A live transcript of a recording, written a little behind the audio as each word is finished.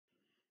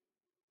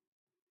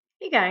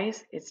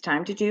Guys, it's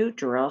time to do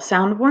drill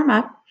sound warm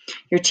up.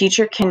 Your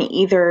teacher can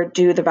either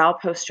do the vowel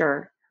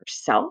poster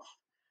herself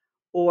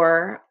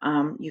or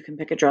you can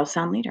pick a drill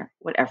sound leader,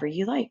 whatever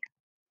you like.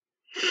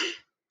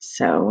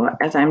 So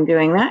as I'm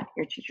doing that,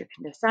 your teacher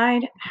can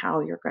decide how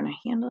you're going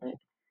to handle it.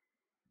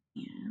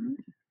 And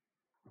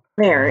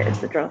there is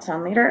the drill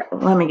sound leader.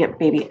 Let me get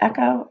baby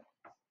Echo.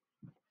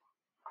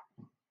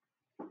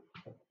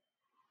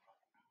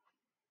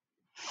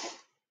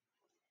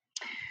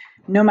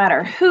 No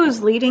matter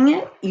who's leading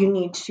it, you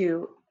need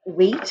to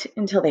wait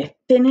until they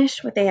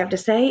finish what they have to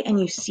say and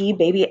you see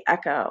baby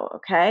Echo,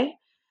 okay?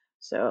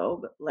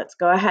 So let's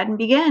go ahead and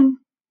begin.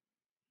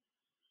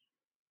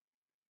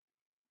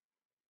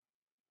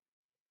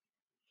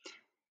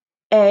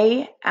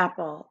 A,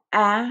 apple,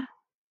 A,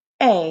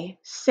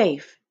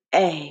 safe,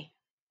 A.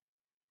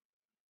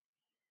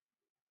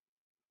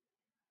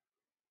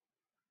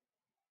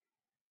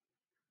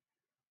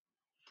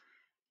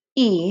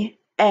 E,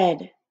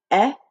 ed,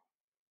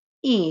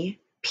 E,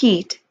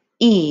 Pete,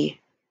 E.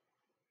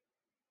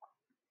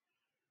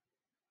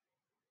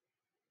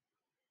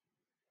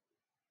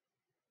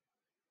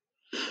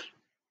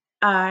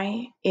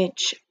 I,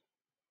 itch,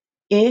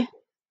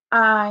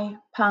 I,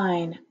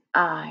 pine,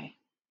 I.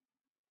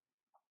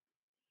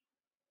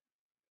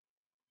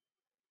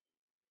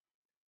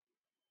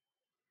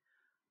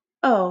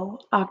 O,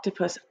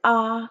 octopus,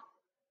 O,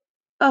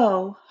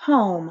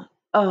 home,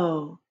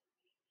 O.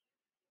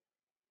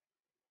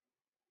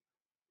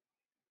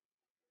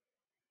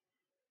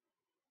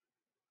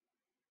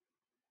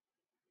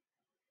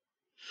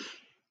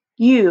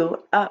 U,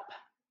 up,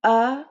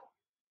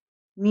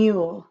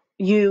 mule,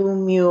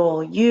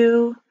 mule,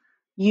 U,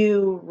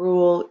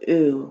 rule,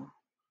 oo.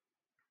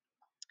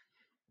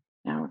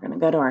 Now we're going to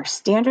go to our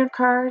standard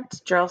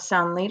cards, drill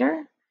sound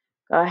leader.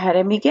 Go ahead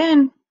and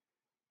begin.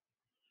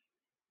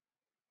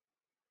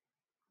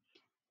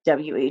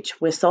 WH,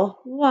 whistle,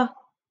 wah.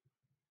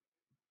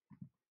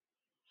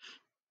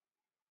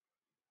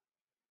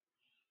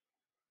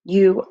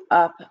 U,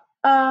 up,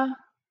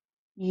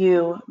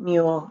 U,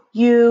 mule,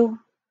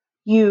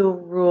 U,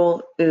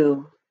 rule,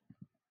 oo.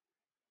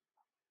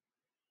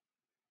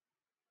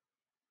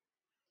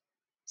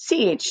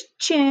 CH,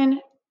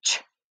 chin,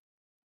 ch.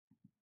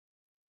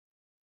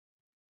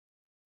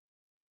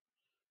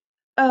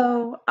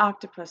 O,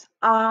 octopus,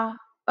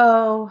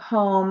 O,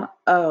 home,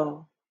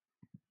 O.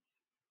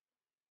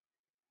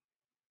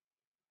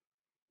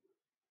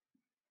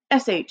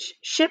 SH,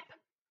 ship,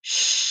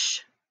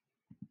 sh.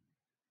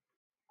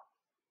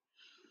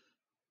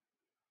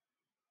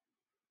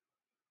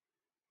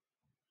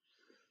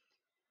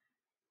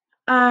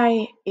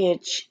 I,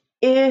 itch,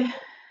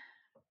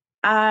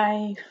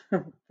 I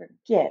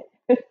forget.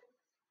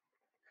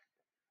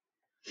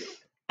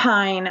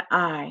 Pine,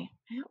 I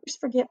always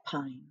forget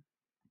pine.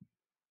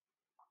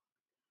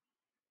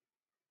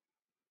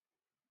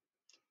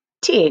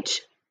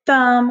 TH,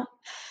 thumb,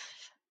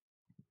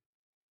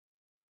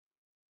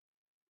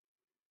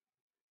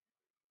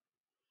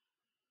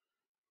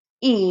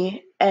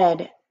 E,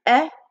 ed,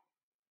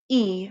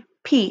 E,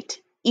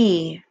 Pete,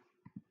 E.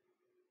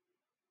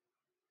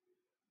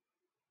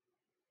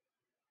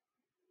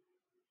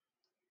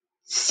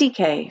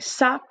 CK,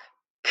 sock,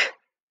 k.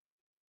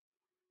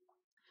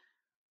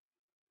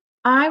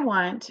 I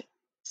want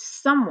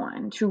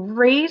someone to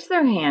raise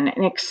their hand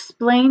and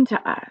explain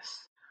to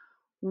us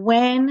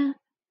when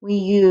we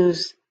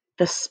use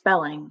the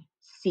spelling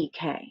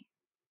CK.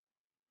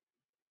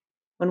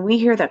 When we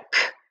hear the k,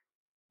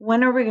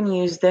 when are we going to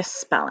use this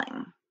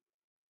spelling?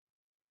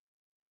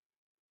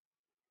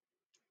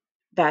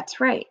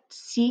 That's right.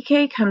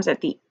 CK comes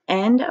at the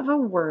end of a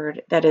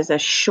word that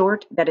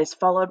is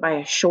followed by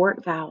a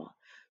short vowel.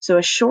 So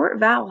a short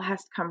vowel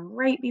has to come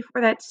right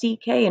before that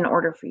CK in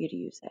order for you to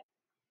use it.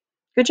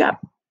 Good job.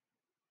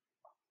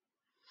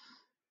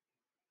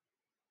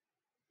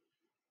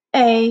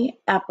 A,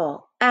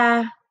 apple,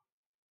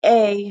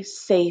 A,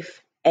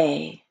 safe,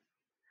 A.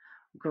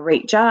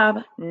 Great job.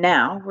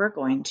 Now we're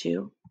going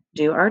to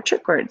do our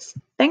trick words.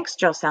 Thanks,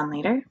 drill sound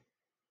leader.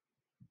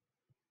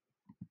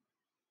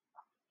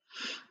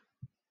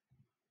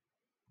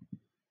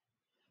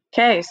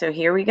 Okay, so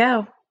here we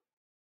go.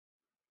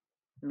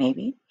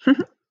 Maybe.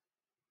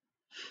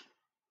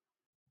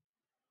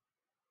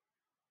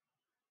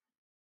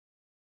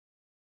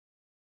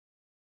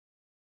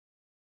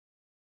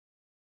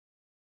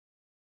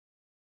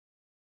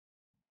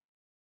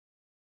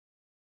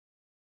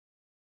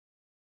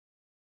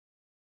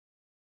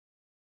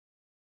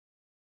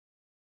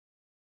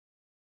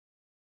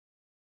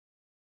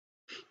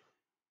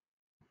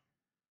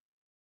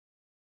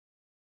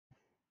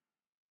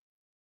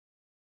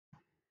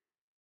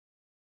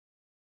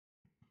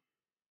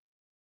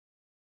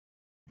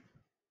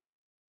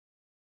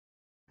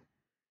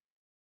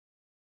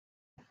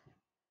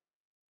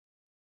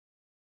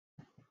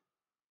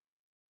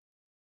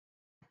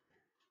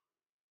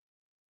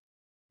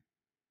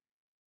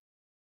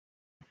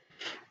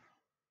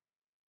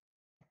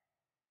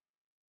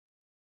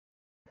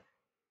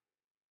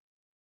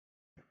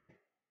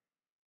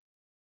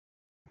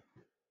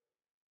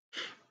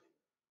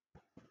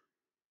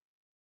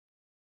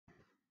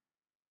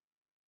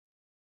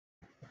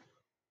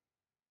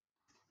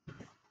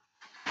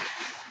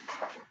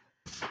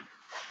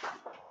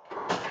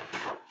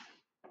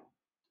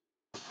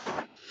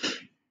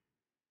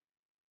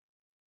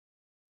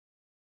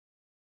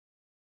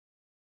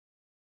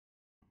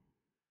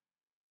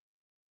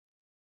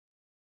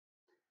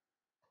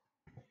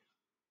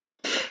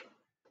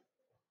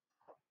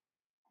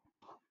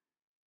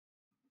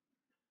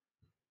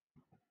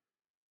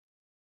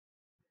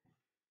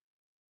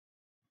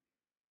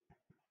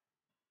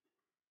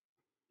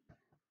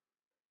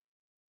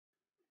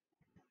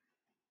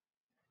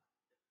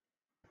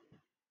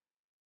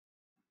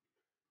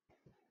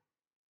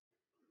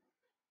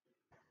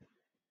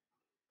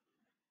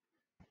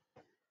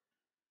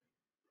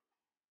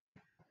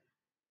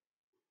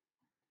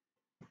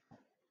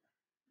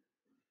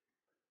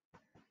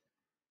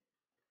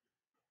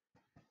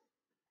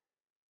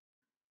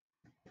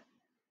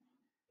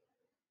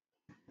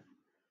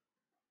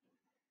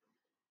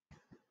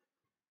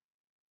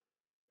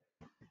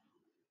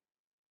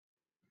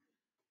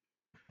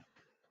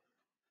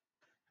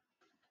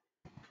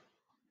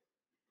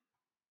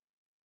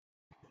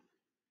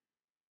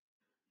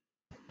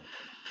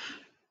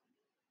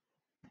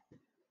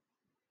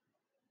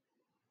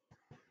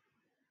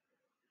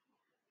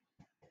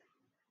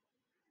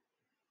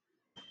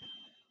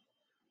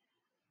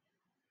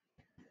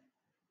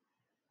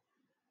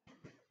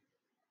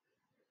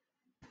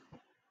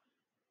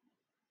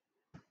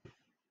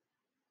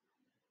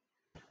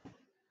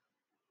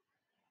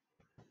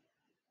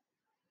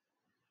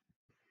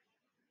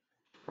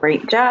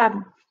 Great job.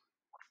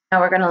 Now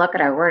we're going to look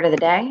at our word of the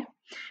day.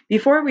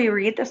 Before we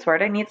read this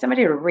word, I need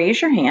somebody to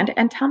raise your hand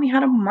and tell me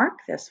how to mark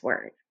this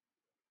word.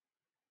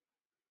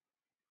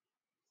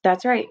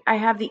 That's right. I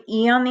have the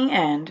E on the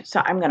end.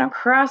 So I'm going to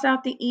cross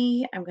out the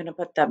E. I'm going to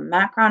put the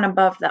macron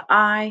above the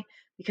I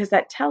because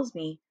that tells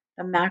me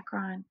the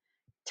macron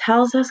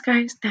tells us,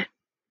 guys, that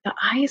the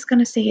I is going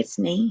to say its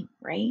name,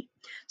 right?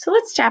 So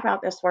let's tap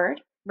out this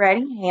word.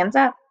 Ready? Hands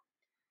up.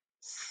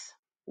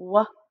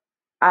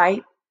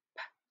 I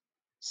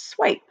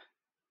swipe.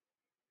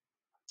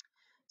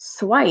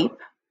 Swipe.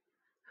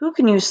 Who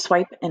can use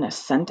swipe in a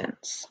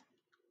sentence?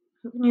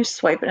 Who can use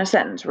swipe in a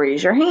sentence?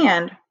 Raise your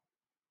hand.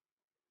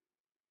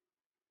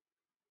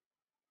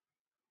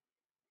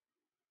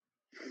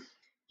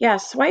 Yeah,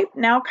 swipe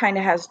now kind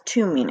of has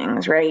two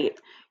meanings, right?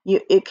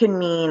 It can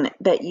mean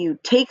that you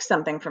take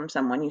something from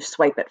someone, you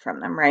swipe it from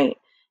them, right?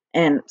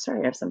 And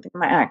sorry, I have something in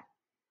my eye.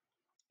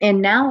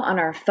 And now on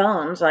our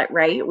phones, like,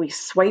 right, we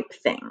swipe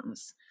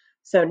things.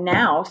 So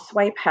now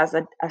swipe has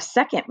a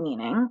second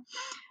meaning,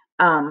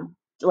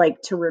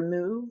 like to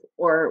remove,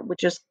 or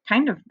which is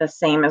kind of the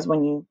same as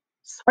when you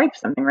swipe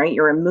something, right?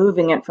 You're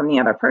removing it from the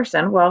other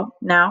person. Well,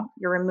 now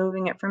you're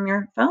removing it from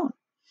your phone.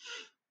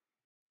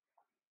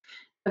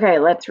 Okay,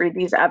 let's read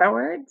these other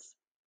words.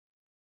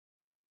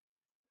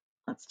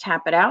 Let's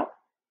tap it out.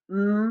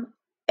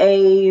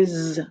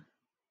 Maze.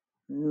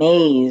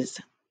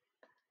 Maze.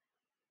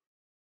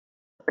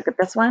 Look at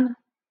this one.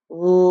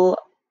 Lope.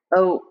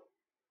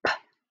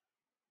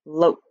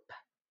 Lope.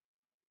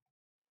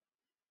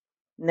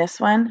 And this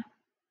one.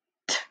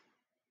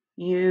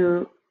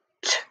 Tube.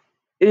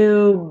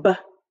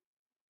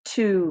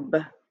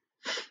 Tube.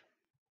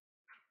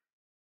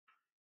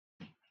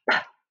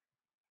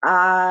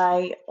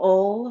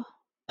 Aisle.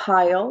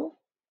 Pile.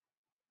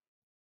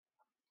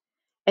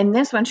 And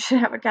this one should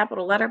have a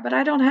capital letter, but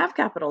I don't have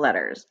capital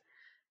letters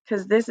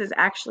because this is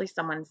actually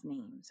someone's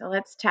name. So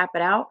let's tap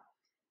it out.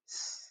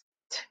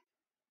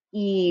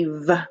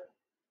 Steve.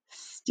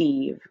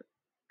 Steve.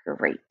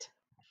 Great.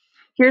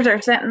 Here's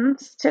our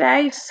sentence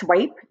today.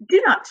 Swipe.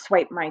 Do not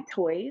swipe my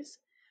toys.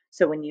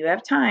 So when you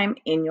have time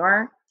in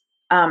your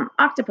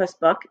octopus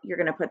book, you're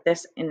going to put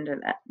this into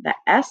the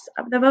S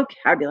of the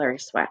vocabulary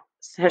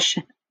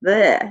section.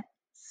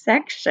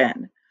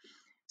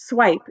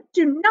 Swipe.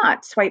 Do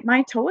not swipe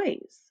my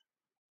toys.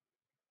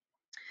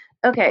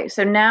 Okay,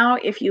 so now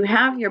if you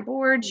have your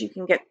boards, you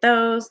can get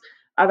those.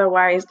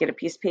 Otherwise, get a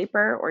piece of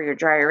paper or your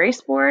dry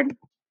erase board.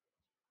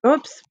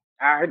 Oops,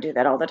 I do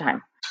that all the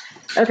time.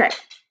 Okay,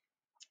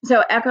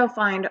 so echo,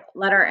 find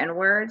letter and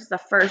words. The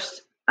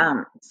first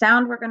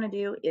sound we're going to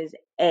do is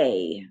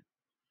A.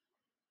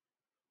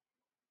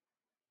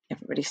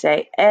 Everybody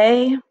say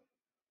A.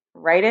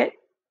 Write it.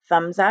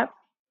 Thumbs up.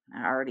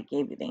 I already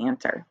gave you the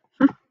answer.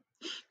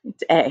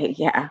 It's A,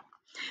 yeah.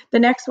 The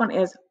next one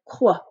is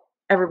Qu.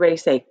 Everybody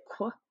say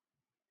Qu.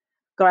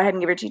 Go ahead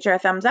and give your teacher a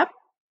thumbs up.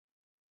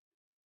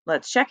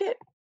 Let's check it.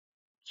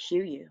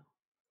 Cue you.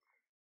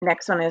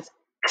 Next one is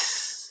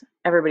X.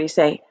 Everybody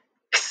say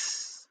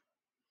X.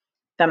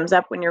 Thumbs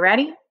up when you're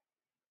ready.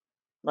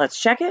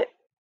 Let's check it.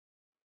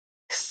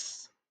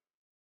 X.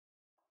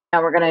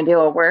 Now we're going to do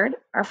a word.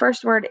 Our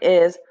first word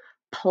is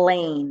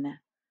plain.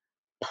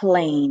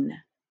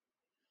 Plain.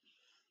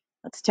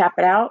 Let's tap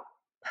it out.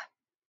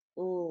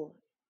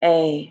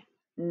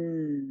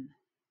 N.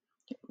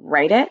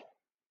 Write it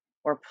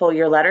or pull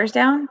your letters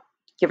down.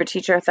 Give your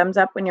teacher a thumbs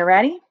up when you're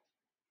ready.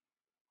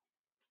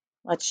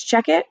 Let's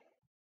check it.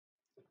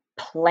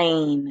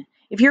 Plain.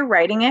 If you're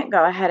writing it,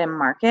 go ahead and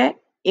mark it.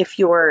 If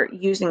you're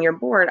using your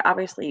board,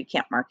 obviously you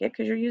can't mark it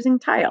because you're using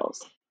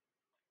tiles.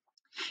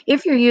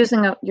 If you're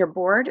using your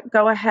board,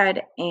 go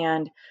ahead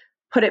and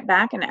put it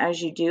back, and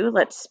as you do,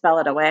 let's spell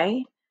it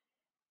away.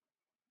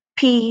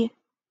 Plain.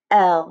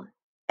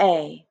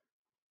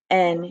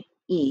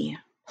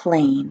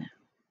 Plain.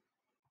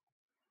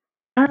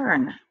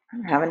 Darn,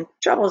 I'm having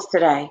troubles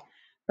today.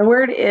 The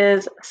word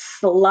is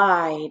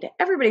slide.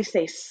 Everybody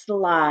say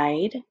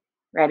slide.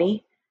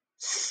 Ready?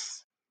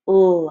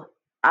 Slide.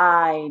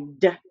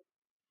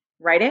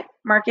 Write it,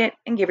 mark it,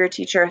 and give your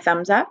teacher a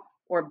thumbs up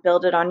or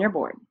build it on your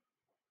board.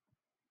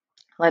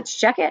 Let's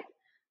check it.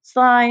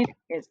 Slide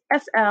is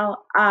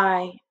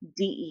S-L-I-D-E.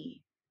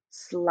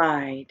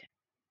 Slide.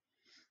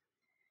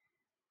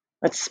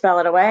 Let's spell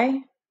it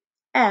away.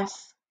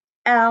 S-L-I-D-E.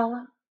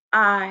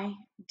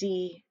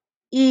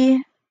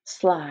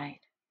 Slide.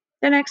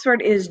 The next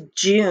word is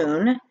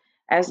June,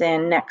 as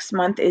in next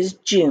month is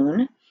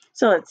June.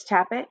 So let's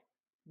tap it.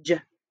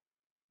 J-U-N.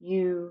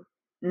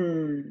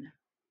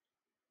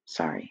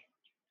 Sorry.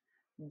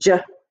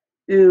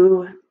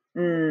 J-U-N.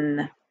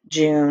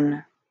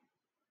 June.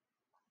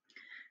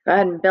 Go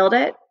ahead and build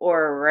it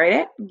or write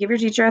it. Give your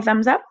teacher a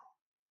thumbs up.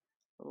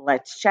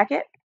 Let's check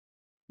it.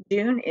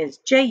 June is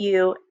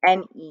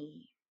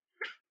J-U-N-E.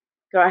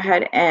 Go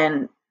ahead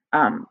and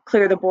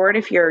clear the board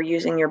if you're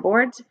using your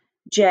boards.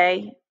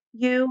 J-U-N-E.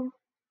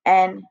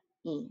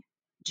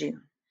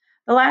 June.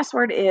 The last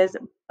word is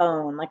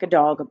bone, like a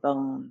dog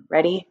bone.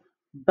 Ready?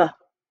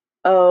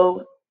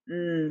 B-O-N.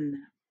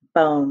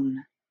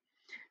 Bone.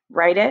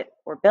 write it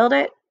or build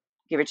it,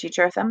 give your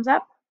teacher a thumbs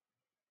up.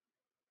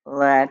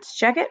 Let's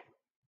check it.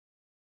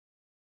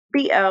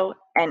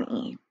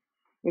 B-O-N-E.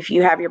 If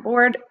you have your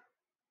board,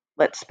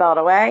 let's spell it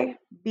away.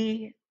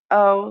 B-O-N-E,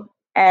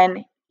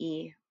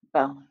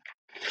 bone.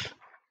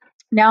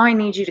 Now I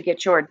need you to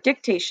get your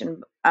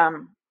dictation,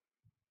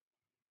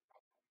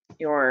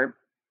 your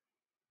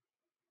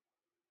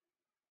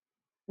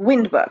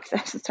wind book.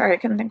 Sorry, I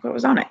couldn't think what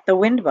was on it. The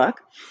wind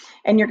book.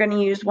 And you're going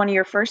to use one of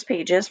your first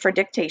pages for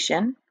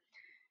dictation.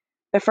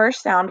 The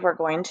first sound we're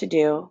going to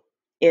do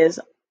is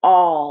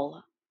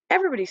all.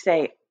 Everybody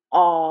say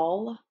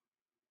all.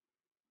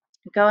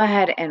 Go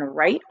ahead and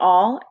write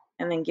all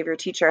and then give your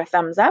teacher a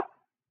thumbs up.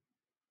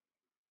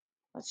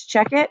 Let's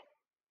check it.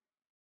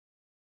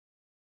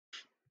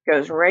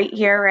 Goes right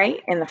here,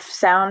 right in the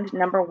sound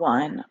number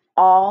 1.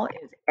 All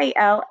is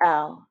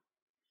A-L-L.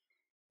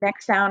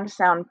 Next sound,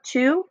 sound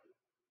 2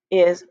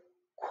 is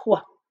qu.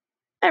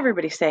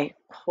 Everybody say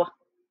qu.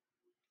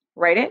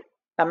 Write it,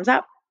 thumbs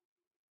up.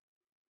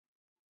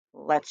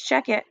 Let's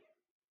check it.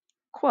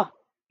 Qu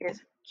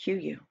is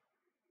Q-U.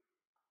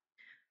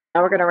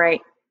 Now we're going to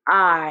write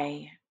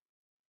I.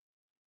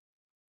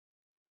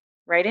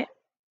 Write it,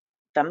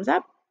 thumbs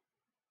up.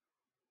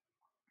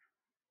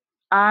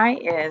 I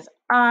is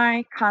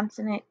I,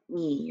 consonant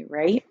E,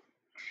 right?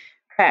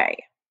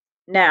 Okay.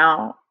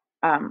 Now,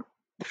 the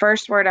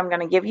first word I'm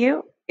going to give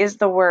you is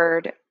the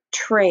word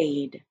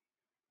trade.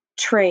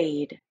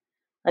 Trade.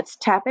 Let's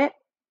tap it.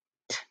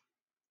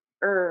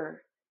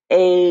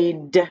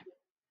 Aid.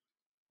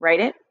 Write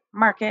it,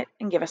 mark it,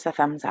 and give us a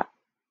thumbs up.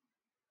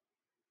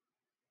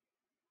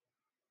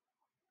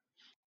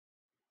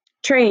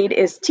 Trade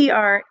is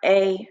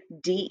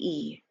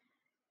T-R-A-D-E.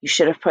 You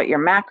should have put your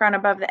macron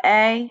above the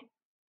A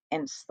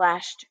and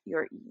slashed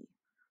your E.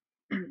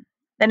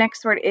 The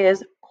next word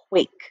is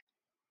quake,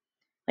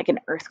 like an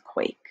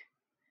earthquake.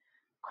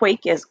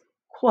 Quake is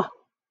quake.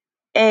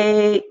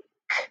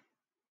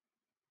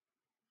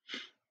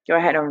 Go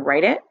ahead and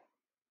write it,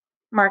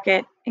 mark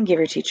it, and give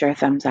your teacher a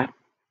thumbs up.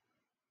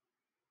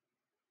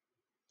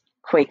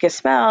 Quake is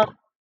spelled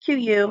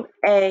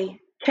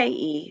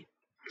Q-U-A-K-E.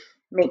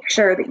 Make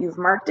sure that you've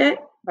marked it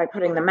by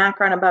putting the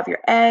macron above your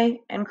A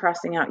and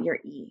crossing out your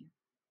E.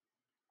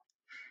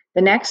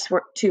 The next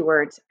 2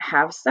 words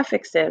have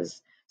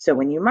suffixes, so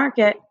when you mark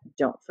it,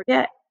 don't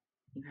forget,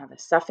 you have a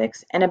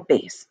suffix and a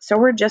base. So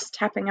we're just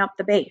tapping out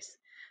the base.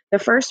 The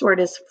first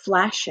word is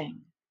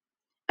flashing.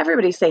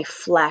 Everybody say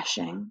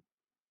flashing.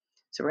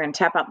 So we're going to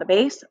tap out the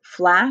base,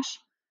 flash,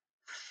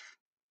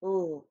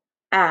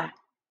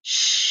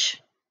 sh.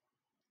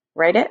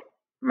 Write it,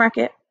 mark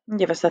it, and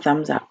give us a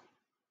thumbs up.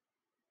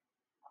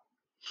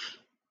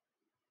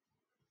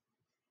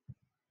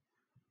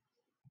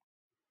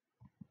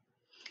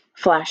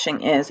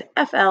 Flashing is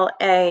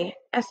F-L-A-S-H-I-N-G.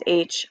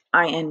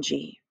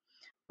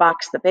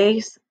 Box the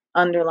base,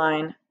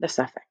 underline the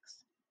suffix.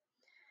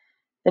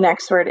 The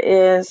next word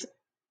is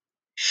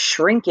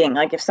shrinking,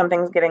 like if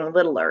something's getting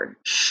littler,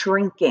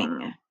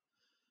 shrinking.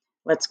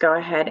 Let's go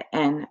ahead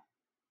and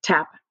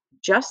tap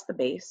just the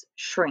base,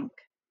 shrink.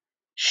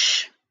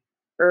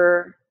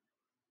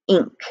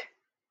 Ink,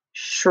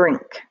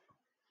 shrink.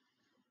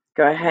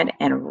 Go ahead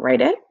and write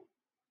it,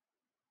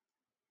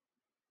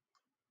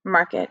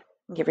 mark it,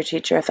 and give your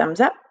teacher a thumbs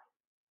up.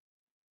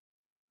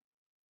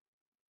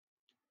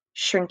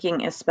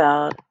 Shrinking is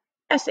spelled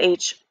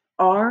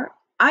S-H-R-I-N-K-I-N-G,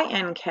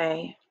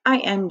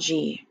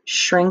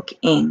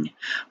 shrinking.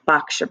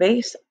 Box your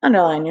base,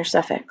 underline your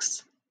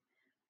suffix.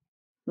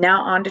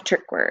 Now on to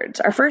trick words.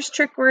 Our first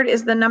trick word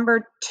is the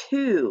number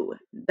 2.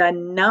 The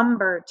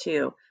number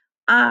 2.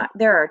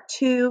 There are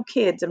 2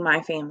 kids in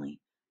my family.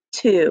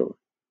 2.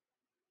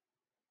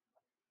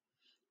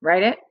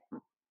 Write it.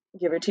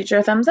 Give your teacher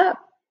a thumbs up.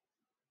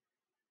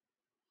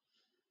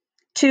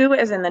 2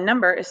 as in the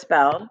number is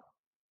spelled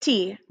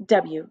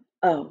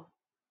T-W-O.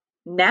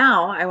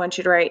 Now I want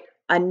you to write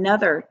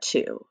another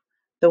 2,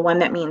 the one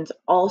that means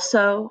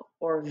also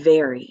or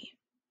very.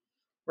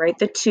 Write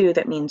the 2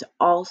 that means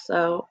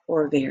also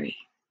or very.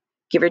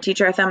 Give your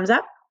teacher a thumbs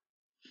up.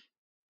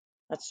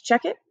 Let's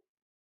check it.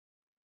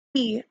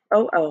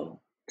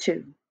 P-O-O,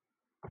 2.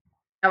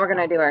 Now we're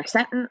going to do our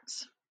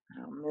sentence.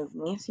 I'll move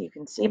me so you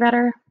can see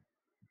better.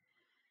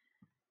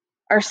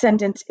 Our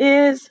sentence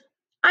is,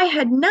 I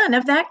had none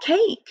of that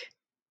cake.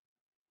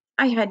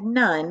 I had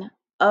none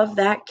of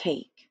that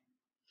cake.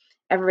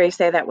 Everybody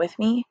say that with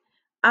me.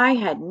 I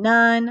had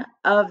none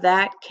of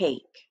that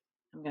cake.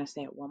 I'm going to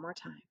say it one more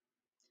time.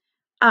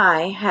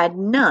 I had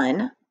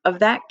none of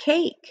that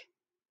cake.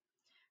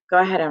 Go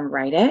ahead and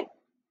write it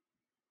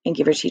and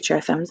give your teacher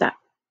a thumbs up.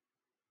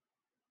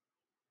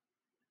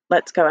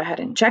 Let's go ahead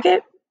and check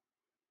it.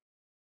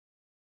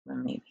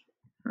 Maybe.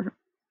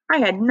 I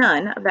had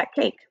none of that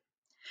cake.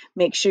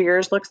 Make sure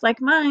yours looks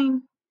like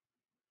mine.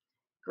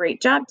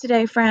 Great job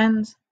today, friends.